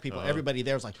no black people, everybody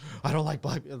there's like, I don't like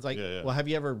black people. It's like, well, have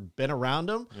you ever been around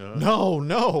them?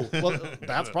 No. Well,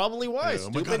 that's probably why. Oh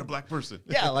my God, a black person.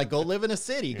 Like go live in a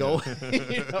city. Go,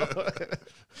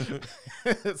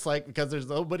 it's like, because there's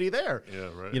nobody there. Yeah,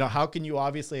 right. How can you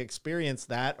obviously experience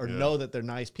that or know that they're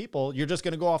nice people? You're just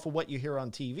going to go off of what you hear on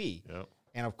TV. Yeah.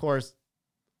 And of course,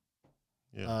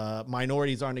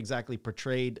 minorities aren't exactly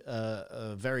portrayed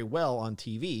very well on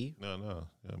TV. No.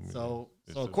 I mean, so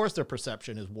of course their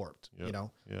perception is warped.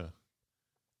 Yeah.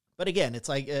 But again, it's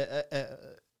like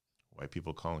white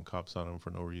people calling cops on them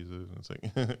for no reason. It's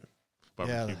like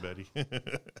barbecue Betty.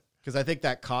 Because I think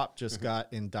that cop just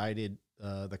got indicted.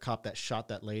 The cop that shot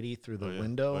that lady through the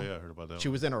window. Oh yeah, I heard about that. She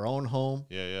was in her own home.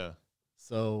 Yeah.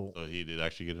 So he did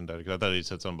actually get indicted. 'Cause I thought he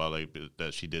said something about like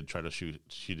that she did try to shoot.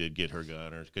 She did get her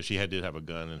gun, or because she did have a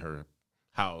gun in her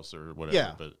house or whatever.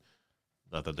 Yeah. But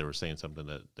I thought they were saying something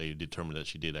that they determined that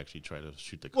she did actually try to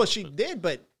shoot the cop. Well, she did,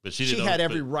 but she had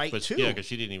every right to. Yeah, because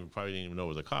she probably didn't even know it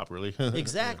was a cop, really.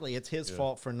 Exactly. It's his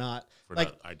fault for not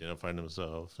identifying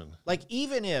himself. And like,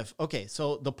 even if,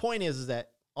 so the point is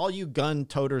that all you gun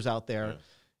toters out there,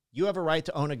 you have a right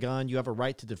to own a gun. You have a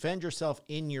right to defend yourself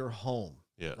in your home.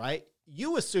 Yeah. Right?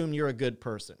 You assume you're a good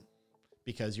person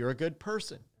because you're a good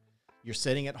person. You're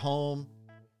sitting at home.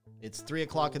 It's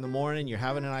 3:00 in the morning. You're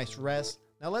having a nice rest.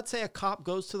 Now, let's say a cop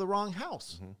goes to the wrong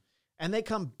house and they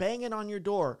come banging on your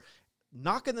door,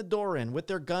 knocking the door in with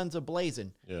their guns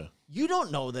ablazing. Yeah. You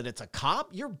don't know that it's a cop.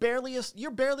 You're barely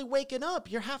waking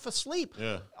up. You're half asleep.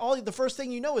 Yeah. The first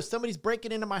thing you know is somebody's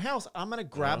breaking into my house. I'm going to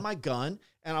grab my gun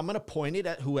and I'm going to point it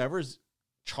at whoever's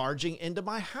charging into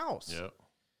my house. Yeah.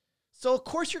 So, of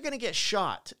course, you're going to get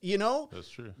shot, That's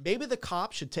true. Maybe the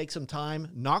cop should take some time,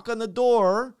 knock on the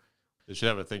door. They should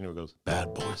have a thing where it goes,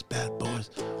 bad boys,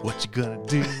 what you gonna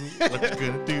do? What you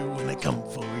gonna do when they come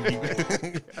for you?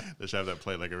 They should have that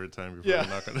play like every time before they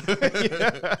knock on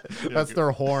it. That's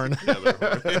their horn. Their horn.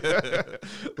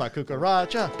 La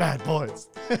cucaracha, bad boys.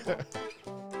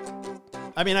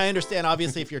 I mean, I understand,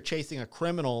 obviously, if you're chasing a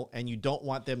criminal and you don't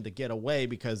want them to get away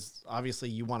because, obviously,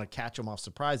 you want to catch them off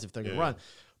surprise if they're going to run.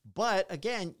 But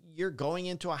again, you're going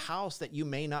into a house that you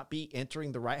may not be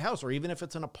entering the right house, or even if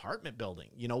it's an apartment building.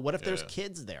 What if there's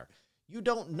kids there? You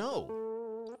don't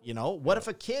know. What if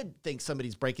a kid thinks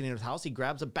somebody's breaking into his house? He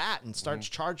grabs a bat and starts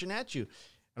charging at you.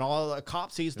 And all the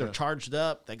cop sees, they're charged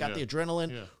up. They got the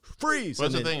adrenaline. Freeze. Well,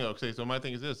 that's the thing. Okay, so my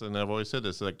thing is this, and I've always said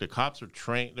this: like the cops are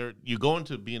trained. You go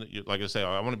into being, like I say,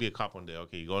 I want to be a cop one day.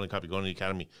 Okay, you go into cop, you go into the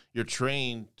academy. You're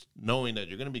trained knowing that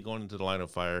you're going to be going into the line of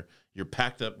fire. You're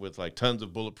packed up with like tons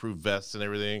of bulletproof vests and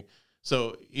everything.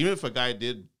 So even if a guy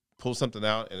did pull something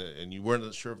out and you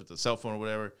weren't sure if it's a cell phone or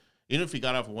whatever, even if he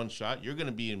got off one shot, you're going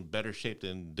to be in better shape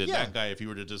than that guy if you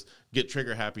were to just get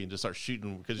trigger happy and just start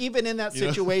shooting. Because even in that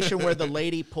situation where the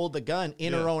lady pulled the gun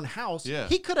in her own house,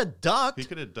 he could have ducked. He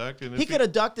could have ducked. And he could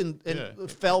have ducked and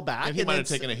fell back. And he might have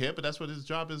taken a hit, but that's what his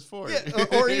job is for. Yeah,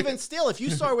 or even still, if you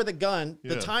saw with a gun,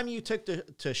 the time you took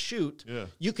to shoot,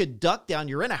 you could duck down.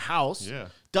 You're in a house,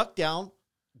 duck down,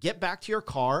 get back to your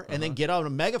car, and then get on a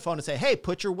megaphone and say, hey,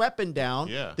 put your weapon down.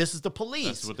 Yeah. This is the police.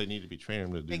 That's what they need to be trained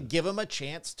them to do. And give them a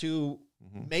chance to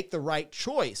make the right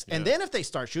choice. And then if they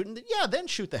start shooting, then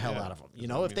shoot the hell out of them.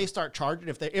 If they start charging,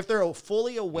 if they're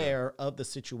fully aware of the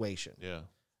situation. Yeah.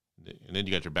 And then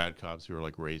you got your bad cops who are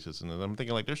like racist. And I'm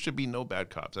thinking like there should be no bad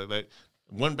cops.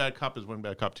 One bad cop is one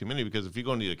bad cop too many, because if you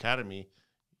go into the academy,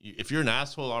 if you're an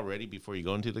asshole already before you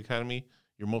go into the academy,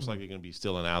 you're most likely going to be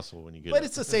still an asshole when you get. But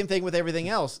it's the same thing with everything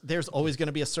else. There's always going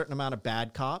to be a certain amount of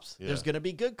bad cops. Yeah. There's going to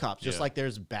be good cops. Just like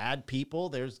there's bad people.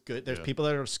 There's people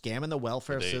that are scamming the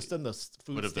welfare system, the food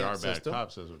system. But if there are bad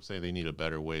cops, as I would say, they need a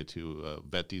better way to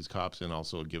vet these cops and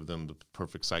also give them the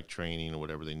perfect psych training or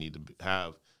whatever they need to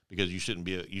have. Because you shouldn't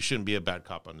be a bad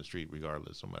cop on the street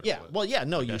regardless, no matter what. Well,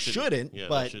 no, you shouldn't.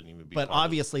 But shouldn't even be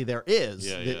obviously there is.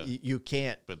 You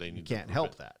can't. But you can't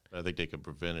help that. I think they could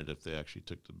prevent it if they actually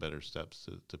took the better steps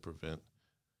to prevent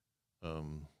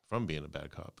from being a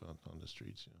bad cop on the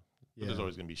streets. But there's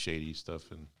always going to be shady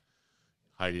stuff and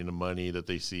hiding the money that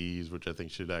they seize, which I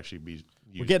think should actually be.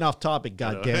 We're getting off topic,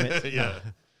 goddammit. Yeah.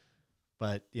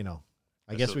 But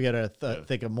I guess we got to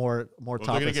think of more topics.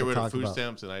 They're going to get rid of food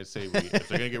stamps, and I say if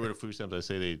they're going to get rid of food stamps, I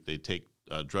say they take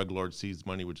drug lords seize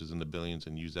money, which is in the billions,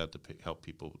 and use that to help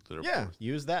people that are poor.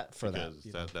 Use that for Because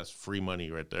that. that's free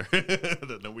money right there.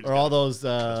 That nobody's Or all got. those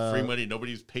That's free money.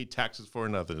 Nobody's paid taxes for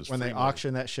nothing. It's when free they money.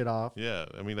 auction that shit off. Yeah,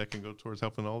 I mean that can go towards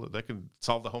helping all that. That can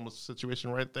solve the homeless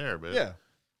situation right there. But Yeah.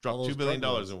 drop All those $2 billion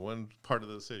drug lords. in one part of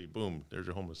the city. Boom, there's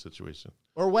your homeless situation.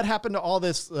 Or what happened to all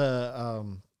this?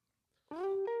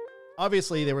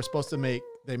 Obviously, they were supposed to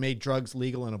they made drugs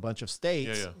legal in a bunch of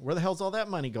states. Yeah. Where the hell's all that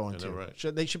money going Yeah, to? no,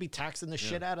 right. They should be taxing the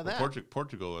shit out of Well, that.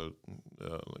 Portugal,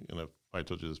 I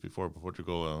told you this before, but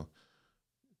Portugal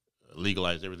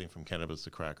legalized everything from cannabis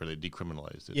to crack, or they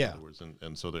decriminalized it. Yeah. In other words,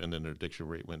 and so and then their addiction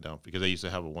rate went down because they used to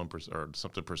have a 1% or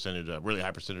something percentage, a really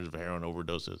high percentage of heroin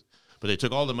overdoses. But they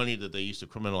took all the money that they used to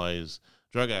criminalize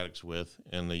drug addicts with,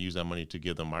 and they used that money to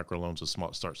give them microloans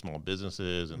to start small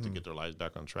businesses and to get their lives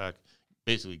back on track.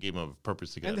 Basically, gave them a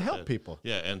purpose to get And to out of help debt. people.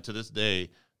 Yeah, and to this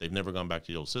day, they've never gone back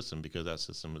to the old system because that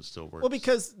system is still works. Well,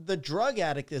 because the drug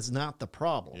addict is not the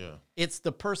problem. Yeah. It's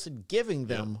the person giving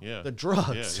them yeah. the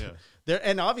drugs. Yeah, yeah.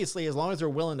 And obviously, as long as they're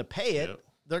willing to pay it, Yep.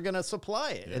 they're going to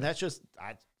supply it. Yeah. And that's just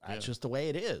just the way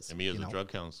it is. And me as a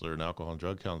drug counselor, an alcohol and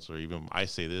drug counselor, even I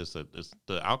say this, that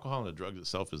the alcohol and the drugs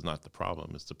itself is not the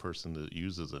problem. It's the person that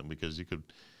uses them, because a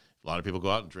lot of people go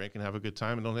out and drink and have a good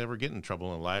time and don't ever get in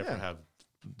trouble in life or have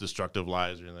destructive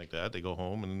lives or anything like that. They go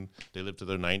home and they live to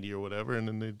their 90 or whatever, and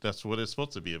then that's what it's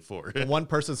supposed to be for. And one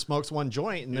person smokes one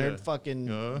joint and they're Yeah. fucking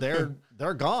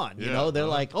they're gone. You Yeah, know, they're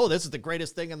like, oh, this is the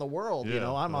greatest thing in the world. You Yeah,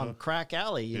 know, I'm on crack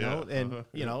alley. You know, Yeah, and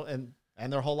you know, and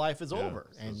their whole life is Yeah,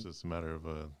 over. so And it's just a matter of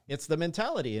it's the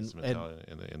mentality, and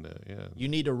you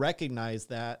need to recognize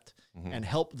that and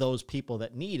help those people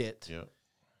that need it. yeah.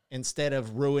 Instead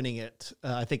of ruining it.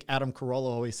 I think Adam Carolla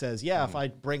always says, if I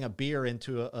bring a beer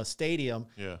into a stadium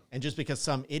Yeah. and just because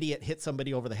some idiot hit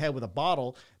somebody over the head with a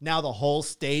bottle, now the whole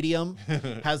stadium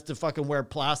has to fucking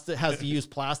has to use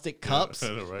plastic cups. I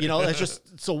know, right? You know, it's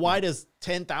just, so why does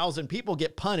 10,000 people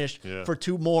get punished Yeah. for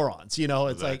two morons? You know,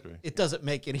 it's Exactly. like, it doesn't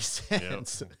make any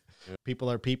sense.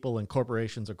 People are people and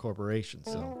corporations are corporations.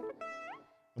 So,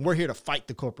 and we're here to fight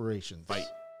the corporations. Fight.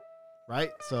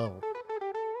 Right? So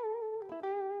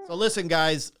listen,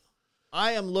 guys,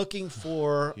 I am looking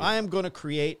for, I am going to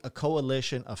create a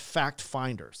coalition of fact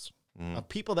finders, of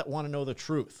people that want to know the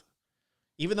truth.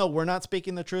 Even though we're not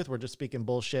speaking the truth, we're just speaking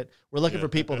bullshit. We're looking for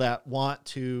people that want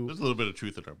to. There's a little bit of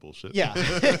truth in our bullshit. Yeah,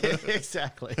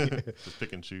 exactly. Just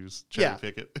pick and choose. Cherry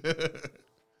pick it.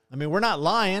 I mean, we're not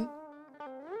lying.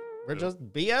 We're just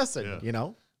BSing, you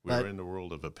know? We're in the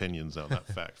world of opinions now, not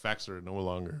facts. Facts are no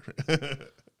longer.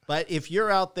 But if you're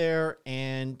out there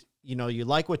and you know you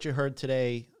like what you heard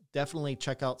today, definitely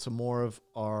check out some more of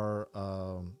our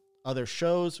other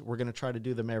shows. We're going to try to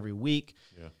do them every week.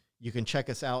 Yeah. You can check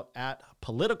us out at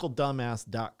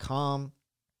politicaldumbass.com.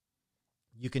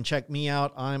 You can check me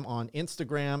out. I'm on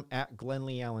Instagram at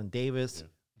Glenlee Allen Davis,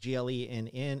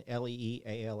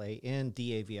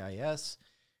 GLENNLEEALANDAVIS.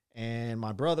 And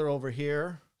my brother over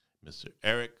here, Mr.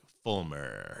 Eric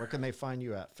Fulmer. where can they find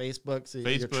you at? Facebook? So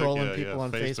Facebook, you're trolling people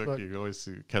on Facebook? You can always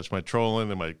catch my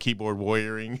trolling and my keyboard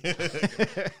warrioring.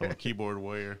 I'm a keyboard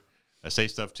warrior. I say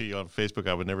stuff to you on Facebook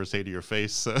I would never say to your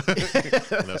face. And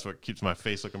that's what keeps my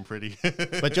face looking pretty.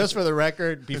 But just for the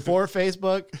record, before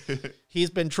Facebook,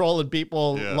 he's been trolling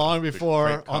people long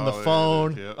before on the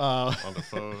phone. On the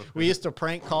phone. We used to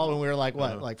prank call when we were like,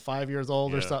 like 5 years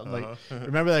old or something. Like,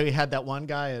 remember that we had that one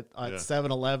guy at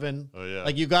 7-Eleven? Oh, yeah.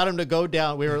 Like you got him to go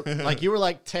down. We were like, you were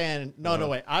like 10. No,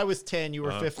 wait. I was 10. You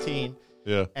were 15.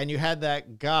 Yeah. And you had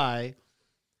that guy.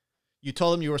 You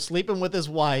told him you were sleeping with his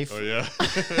wife. Oh, yeah.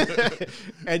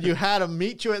 And you had him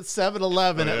meet you at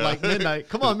 7-Eleven at like midnight.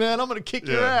 Come on, man. I'm going to kick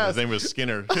your ass. His name was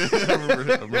Skinner.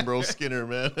 I remember old Skinner,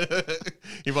 man.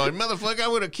 He was like, motherfucker, I'm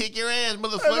going to kick your ass,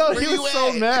 motherfucker. No, Where he you was so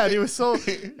at? mad. He was so,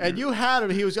 and you had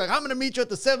him. He was like, "I'm going to meet you at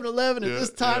the 7-Eleven at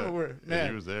this time." Yeah. And we're And man,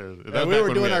 he was there. and we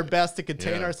were doing our best to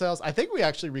contain ourselves. I think we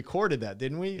actually recorded that,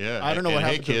 didn't we? Yeah, I don't know and what hey,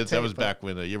 happened. to the kids, that tape, was but- back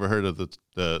when you ever heard of the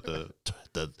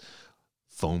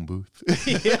phone booth?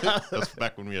 Yeah. That's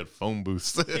back when we had phone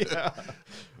booths. Yeah.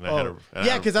 And I had a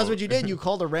Yeah, because that's phone. what you did. You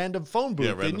called a random phone booth,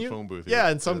 random didn't you? phone booth, Yeah,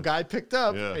 yeah. and some guy picked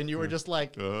up, Yeah. and you were just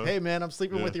like, Uh-huh. "Hey, man, I'm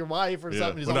sleeping Yeah. with your wife or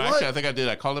something." He's Well, like, no, "What?" actually, I think I did.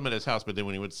 I called him at his house, but then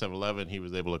when he went to 7-Eleven, he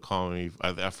was able to call me.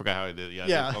 I forgot how I did. Yeah, I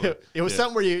Yeah. did call him. It was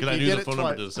something where you- 'Cause I you knew did the it phone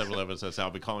number twice. to the 7-Eleven, so I said,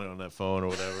 I'll be calling on that phone or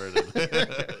whatever.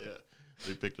 And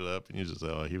he picked it up, and he just,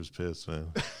 he was pissed,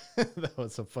 man. That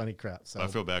was some funny crap. So. I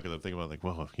feel bad because I'm thinking about like,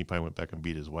 well, he probably went back and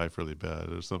beat his wife really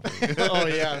bad or something. Oh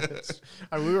yeah,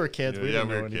 I mean, we were kids. we didn't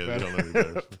we know were any kids. better. We don't know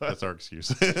any better. That's our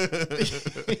excuse.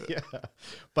 Yeah,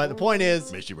 but the point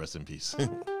is, May she rest in peace.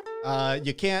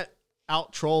 you can't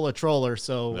out troll a troller.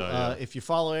 So No, yeah. if you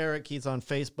follow Eric, he's on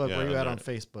Facebook. Yeah, Where are you at yeah. on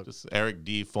Facebook? Just Eric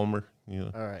D. Fulmer. You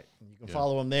know. All right. You can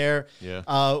follow him there. Yeah.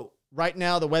 Right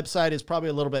now, the website is probably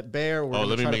a little bit bare. We're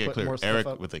Let me try make to it put clear. more stuff Eric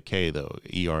up. with a K, though.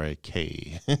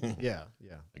 E-R-A-K. Yeah.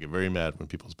 I get very mad when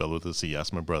people spell with a C.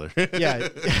 Ask my brother. Yeah.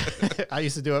 I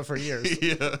used to do it for years.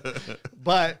 Yeah.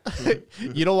 But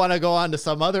you don't want to go on to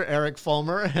some other Eric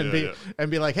Fulmer and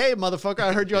be like, hey, motherfucker,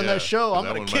 I heard you on that show. I'm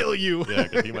going to kill you. Yeah,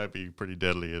 because he might be pretty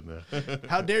deadly in there.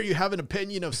 How dare you have an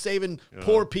opinion of saving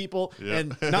poor people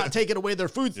and not taking away their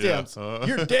food stamps?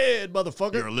 You're dead,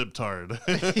 motherfucker. You're a libtard.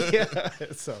 Yeah.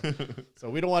 So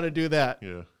we don't want to do that.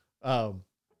 Yeah.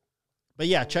 But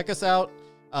yeah, check us out.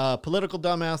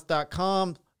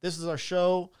 PoliticalDumbass.com. This is our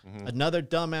show. Another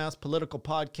dumbass political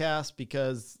podcast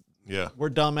because we're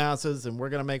dumbasses and we're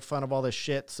going to make fun of all this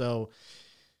shit. So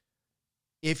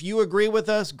if you agree with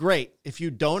us, great. If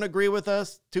you don't agree with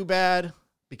us, too bad.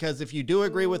 Because if you do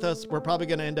agree with us, we're probably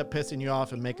going to end up pissing you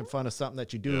off and making fun of something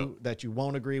that you do that you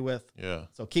won't agree with. Yeah.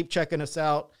 So keep checking us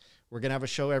out. We're going to have a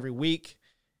show every week.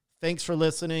 Thanks for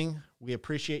listening. We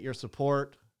appreciate your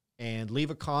support. And leave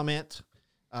a comment.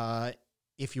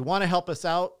 If you want to help us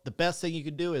out, the best thing you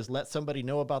can do is let somebody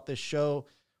know about this show.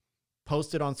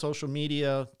 Post it on social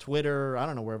media, Twitter. I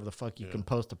don't know, wherever the fuck you can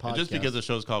post a podcast. And just because the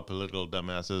show's called Political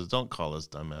Dumbasses, don't call us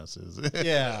dumbasses.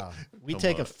 Yeah, we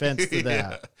take offense to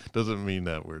that. Yeah. Doesn't mean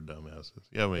that we're dumbasses.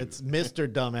 Yeah, maybe. It's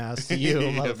Mr. Dumbass to you,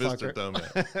 motherfucker. Mr.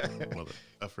 Dumbass. Mother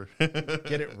effer.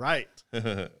 Get it right.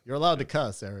 You're allowed to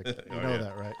cuss, Eric. You know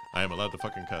that, right? I am allowed to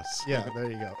fucking cuss. Yeah,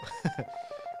 there you go.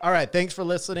 All right, thanks for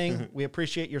listening. We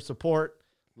appreciate your support.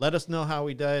 Let us know how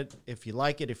we did. If you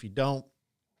like it, if you don't,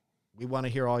 we want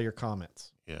to hear all your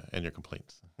comments. Yeah, and your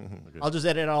complaints. I'll just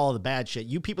edit all the bad shit.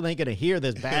 You people ain't going to hear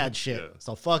this bad shit.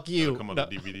 So fuck you. It'll come on the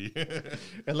DVD.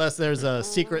 Unless there's a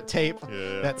secret tape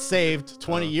that's saved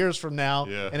 20 years from now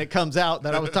and it comes out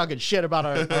that I was talking shit about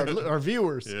our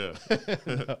viewers.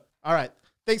 Yeah. All right.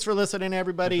 Thanks for listening,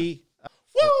 everybody.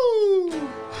 Woo!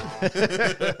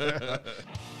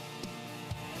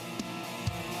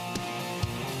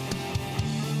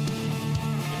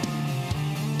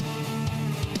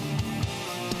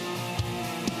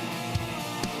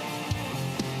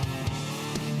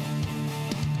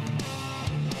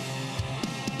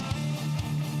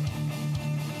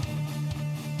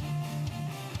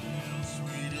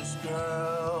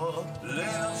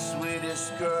 Little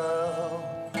sweetest girl,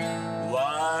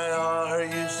 why are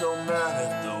you so mad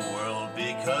at the world?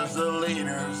 Because the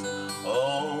leaders,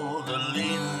 oh, the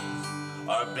leaders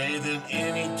are bathing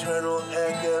in eternal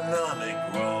economic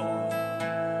growth.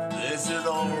 This is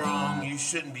all wrong. You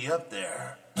shouldn't be up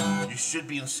there. You should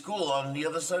be in school on the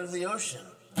other side of the ocean,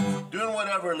 doing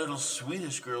whatever little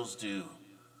Swedish girls do.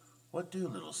 What do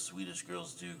little Swedish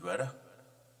girls do, Greta?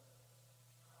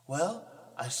 Well,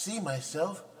 I see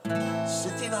myself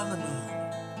sitting on the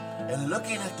moon and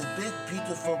looking at the big,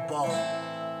 beautiful ball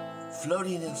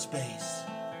floating in space.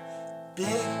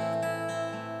 Big,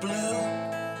 blue,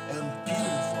 and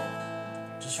beautiful,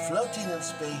 just floating in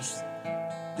space.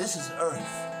 This is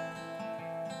Earth.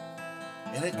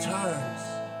 And it turns.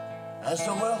 As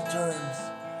the world turns,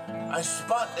 I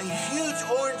spot a huge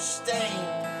orange stain,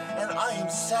 and I am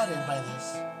saddened by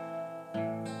this.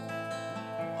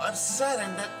 I'm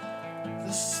saddened that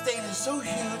this stain is so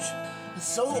huge and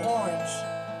so orange,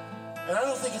 and I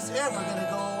don't think it's ever gonna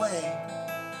go away.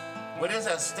 What is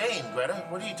that stain, Greta?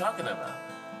 What are you talking about?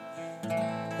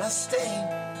 That stain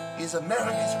is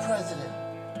America's president,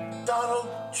 Donald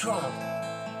Trump.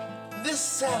 This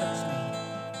saddens me.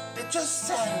 It just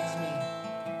saddens me.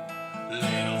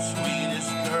 Little Swedish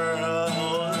girl,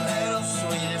 little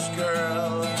Swedish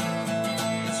girl,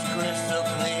 it's crystal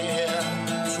clear.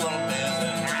 Trump is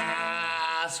an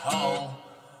asshole.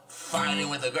 Fighting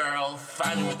with a girl,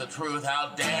 fighting with the truth. How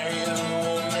dare you,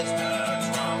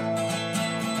 Mr. Trump?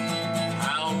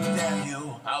 How dare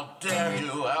you, how dare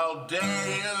you, how dare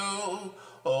you?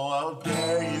 Oh, how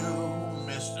dare you,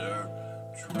 Mr.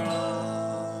 Trump?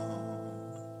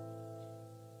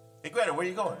 Hey, Greta, where are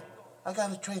you going? I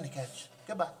got a train to catch.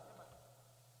 Goodbye.